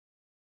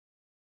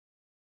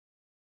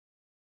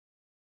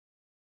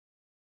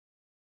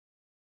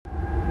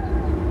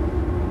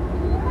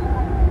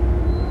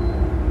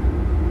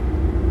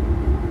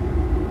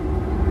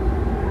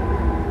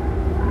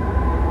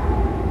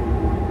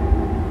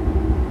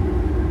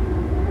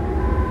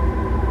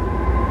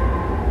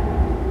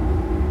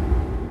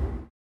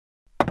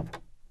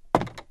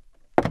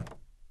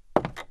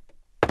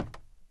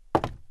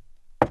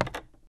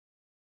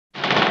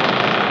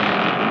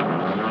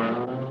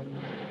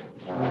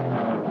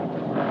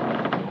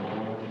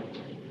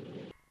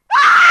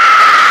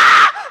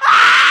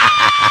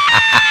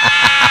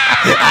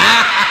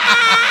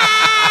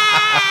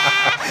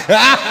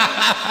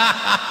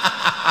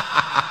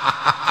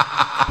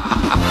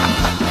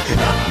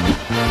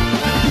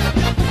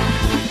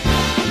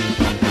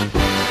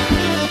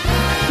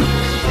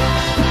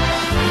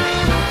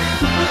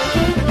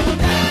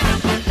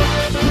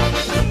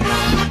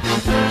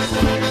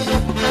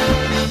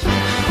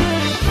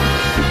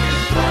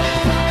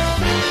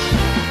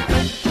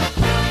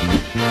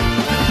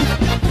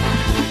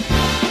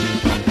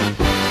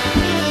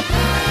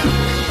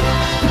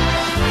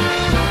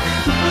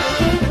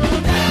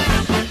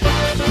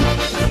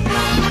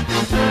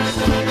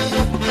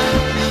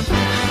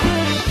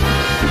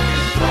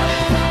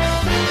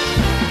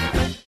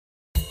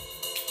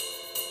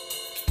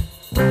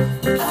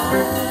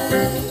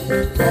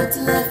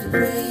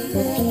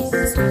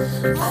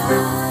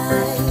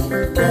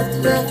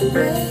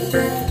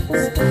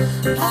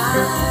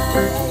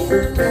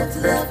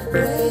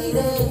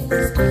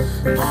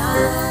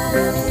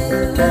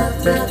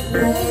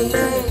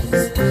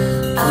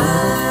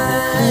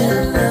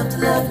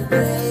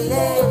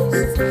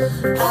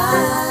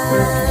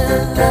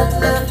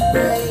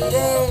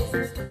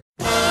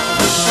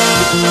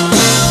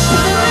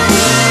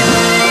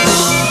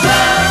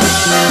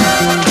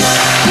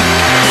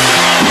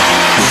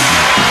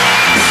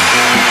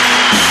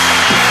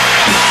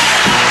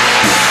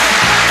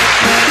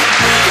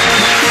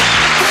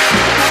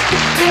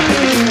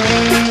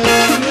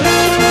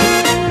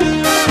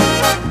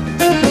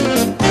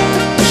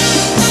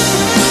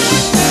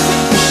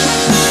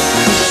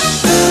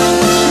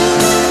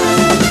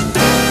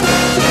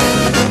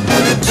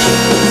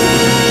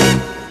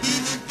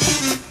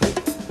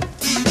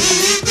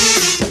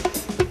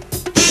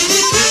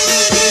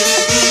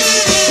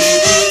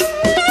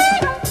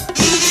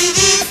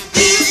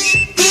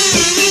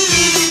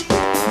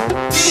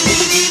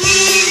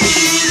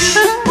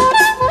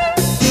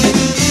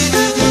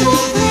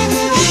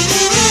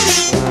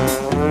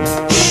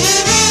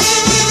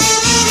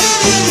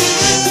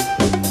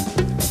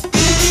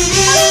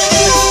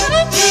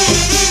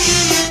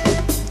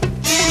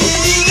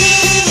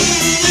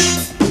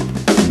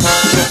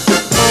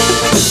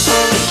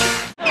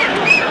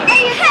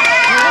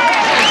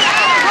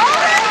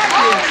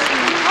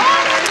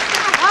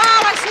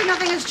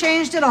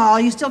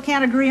You still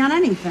can't agree on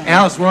anything.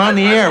 Alice, we're on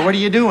the air. What are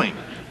you doing?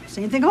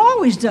 Same thing I've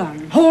always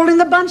done. Holding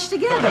the bunch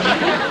together.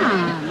 Come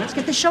on, let's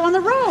get the show on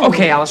the road.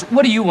 Okay, Alice,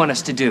 what do you want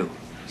us to do?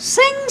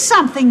 Sing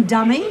something,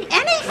 dummy.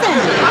 Anything.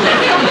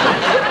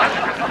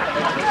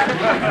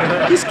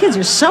 These kids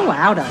are so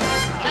out of it.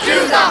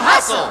 To the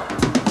hustle!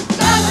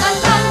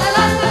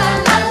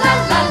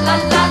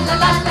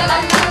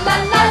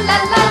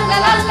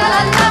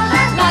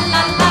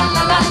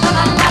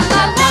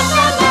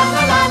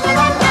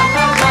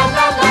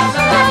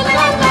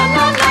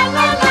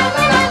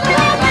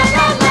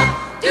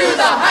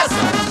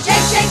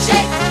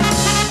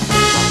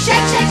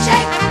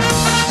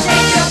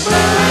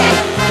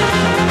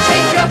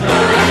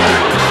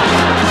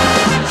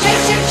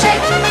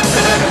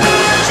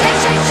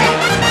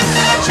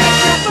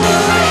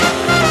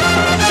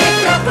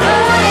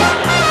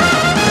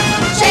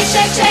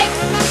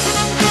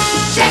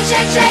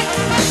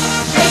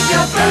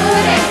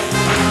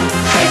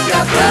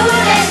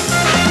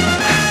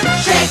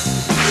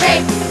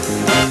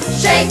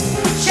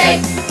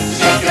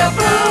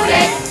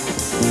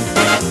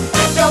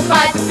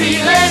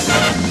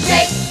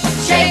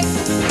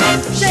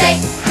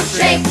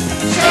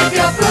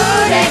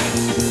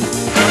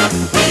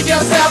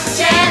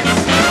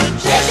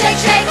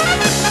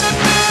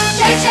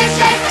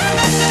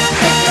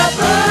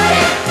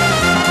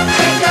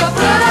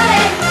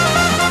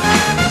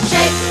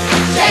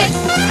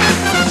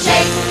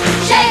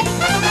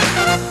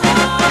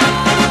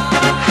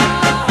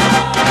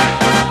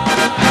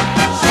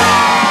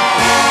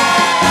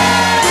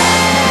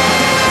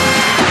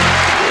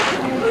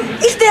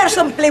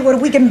 Where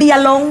we can be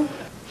alone?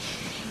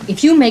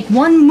 If you make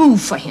one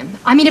move for him,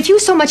 if you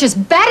so much as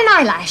bat an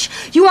eyelash,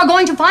 you are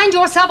going to find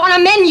yourself on a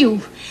menu.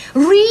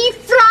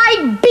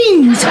 Refried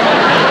beans.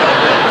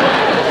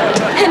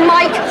 And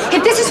Mike,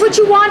 if this is what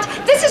you want,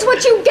 this is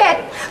what you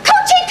get.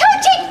 Coochie,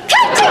 coochie,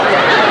 coochie!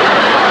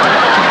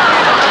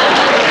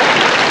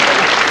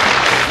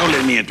 Don't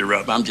let me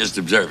interrupt. I'm just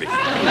observing.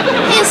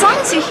 Hey, as long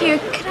as you're here,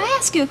 could I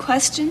ask you a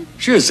question?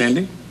 Sure,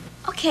 Cindy.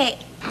 Okay,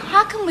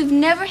 how come we've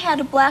never had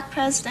a black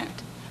president?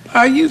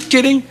 Are you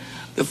kidding?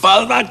 The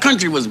father of our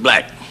country was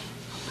black.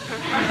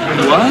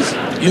 He was?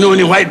 You know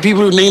any white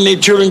people who named their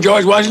children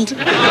George Washington?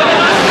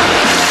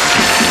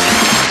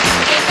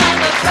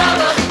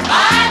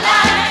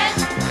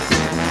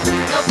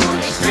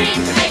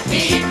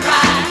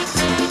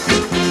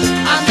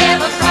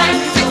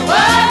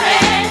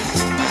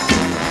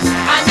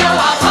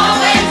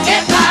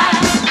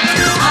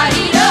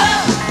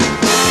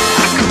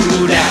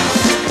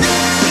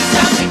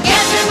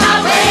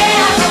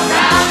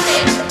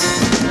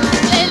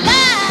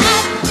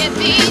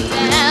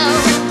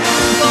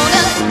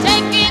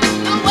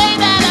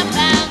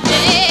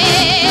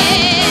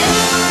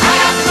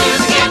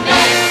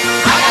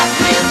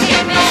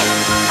 Music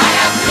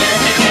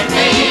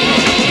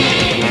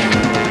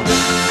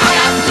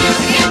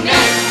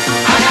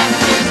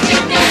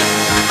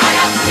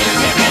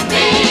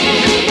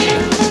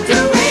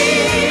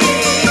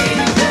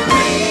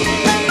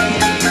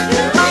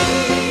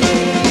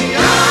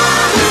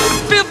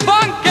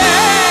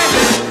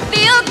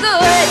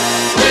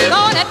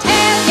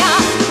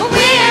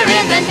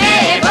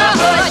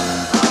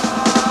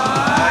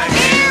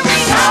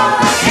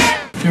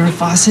Farrah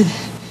Fawcett,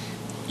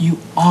 you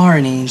are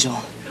an angel.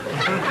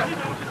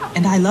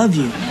 And I love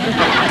you.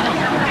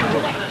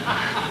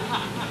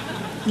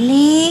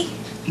 Lee?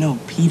 No,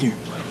 Peter.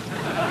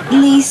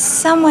 Lee,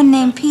 someone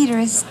named Peter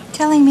is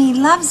telling me he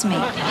loves me.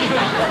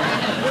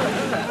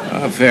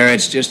 Oh, Farrah,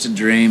 it's just a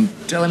dream.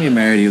 Tell him you're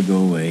married, he'll go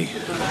away.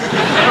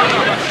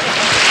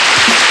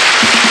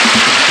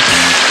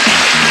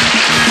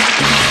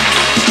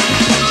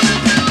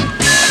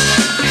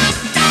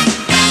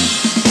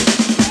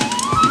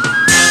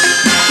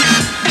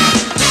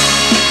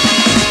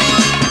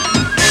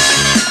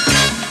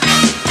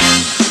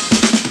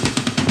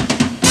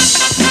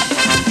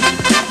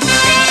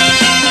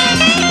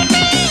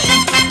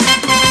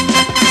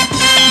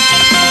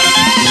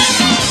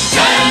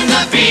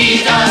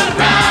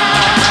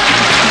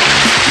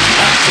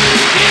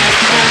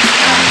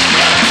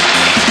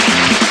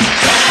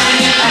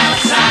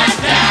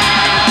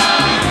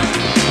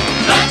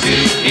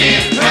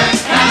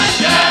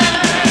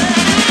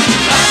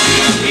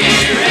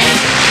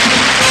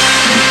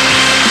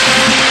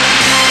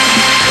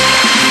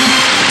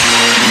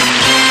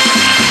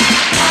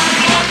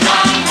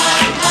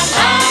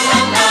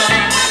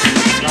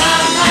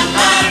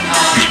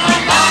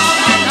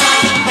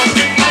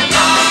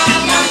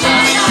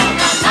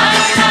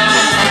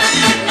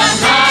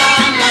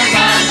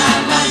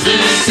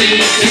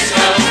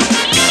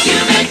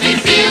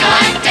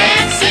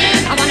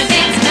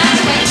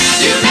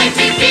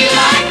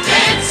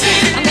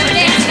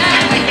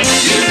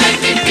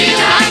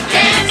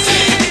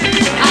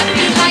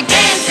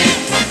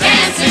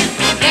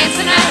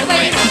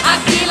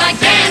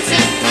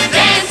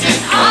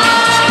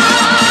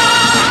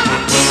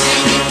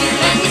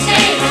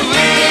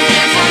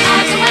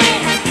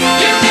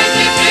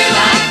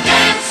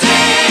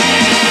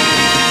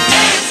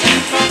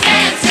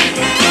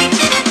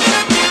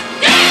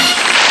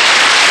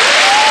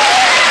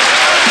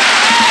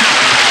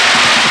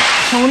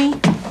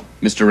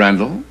 Mr.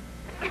 Randall?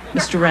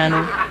 Mr.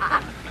 Randall,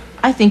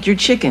 I think you're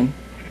chicken.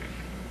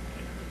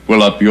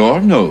 Well, up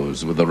your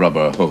nose with a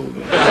rubber hose.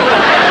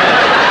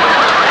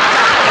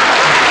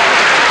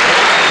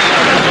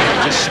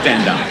 Just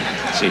stand down.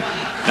 See,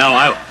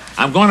 now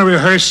I'm going to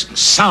rehearse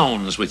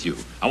sounds with you.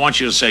 I want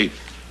you to say,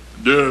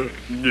 duh,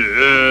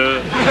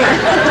 duh.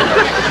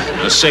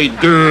 Say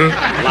duh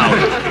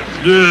louder.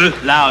 Duh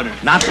louder.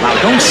 Not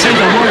loud. Don't say the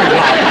word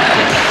loud.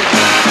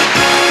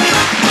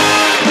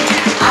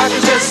 I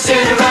can just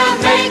sit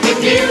around making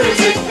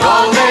music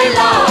all day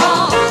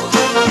long.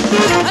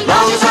 As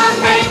long as I'm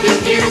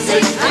making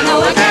music, I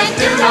know I can't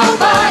do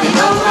nobody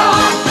no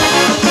wrong.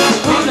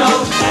 Who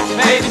knows,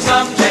 maybe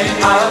someday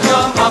I'll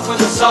come up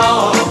with a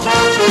song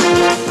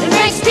that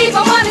makes people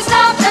want to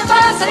stop their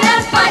fussing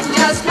and fighting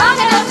just long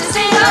enough to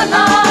sing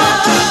along.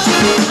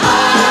 I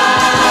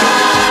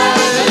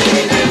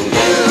believe in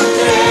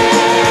music.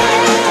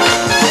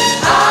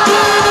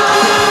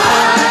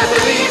 I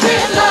believe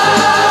in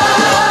love.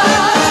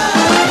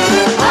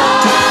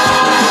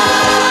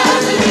 I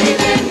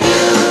believe in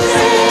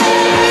music.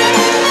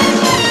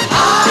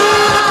 I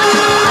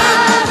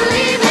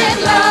believe in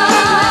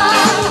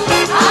love.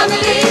 I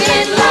believe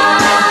in love.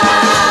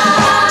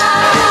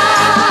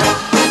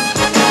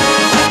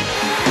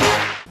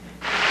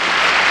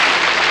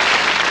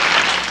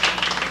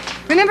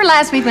 Remember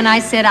last week when I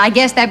said, I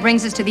guess that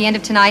brings us to the end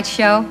of tonight's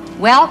show?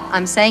 Well,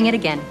 I'm saying it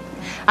again.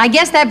 I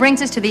guess that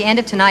brings us to the end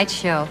of tonight's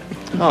show.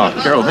 Oh,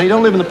 Carol, honey,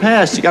 don't live in the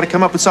past. You got to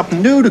come up with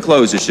something new to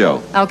close the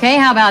show. Okay,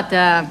 how about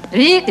that's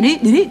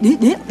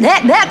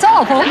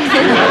all, folks.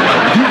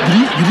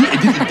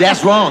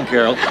 That's wrong,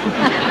 Carol.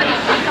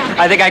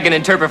 I think I can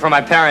interpret for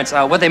my parents.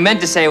 What they meant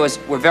to say was,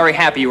 we're very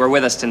happy you were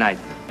with us tonight.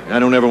 I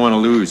don't ever want to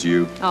lose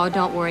you. Oh,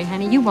 don't worry,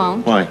 honey, you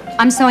won't. Why?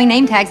 I'm sewing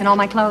name tags in all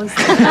my clothes.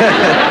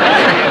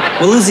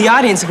 We'll lose the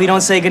audience if we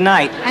don't say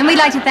goodnight. And we'd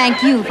like to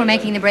thank you for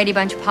making the Brady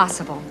Bunch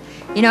possible.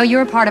 You know,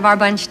 you're a part of our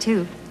bunch,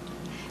 too.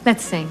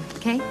 Let's sing,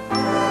 okay?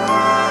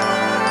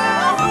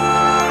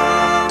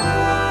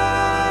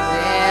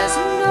 There's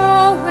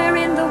nowhere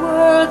in the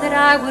world that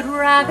I would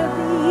rather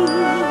be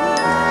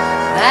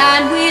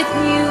than with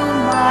you,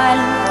 my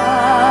love.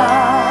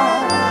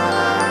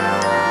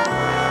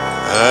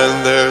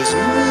 And there's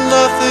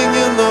nothing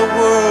in the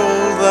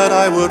world that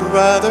I would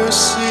rather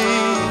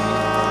see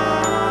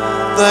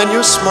than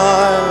your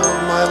smile,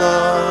 my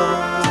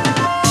love.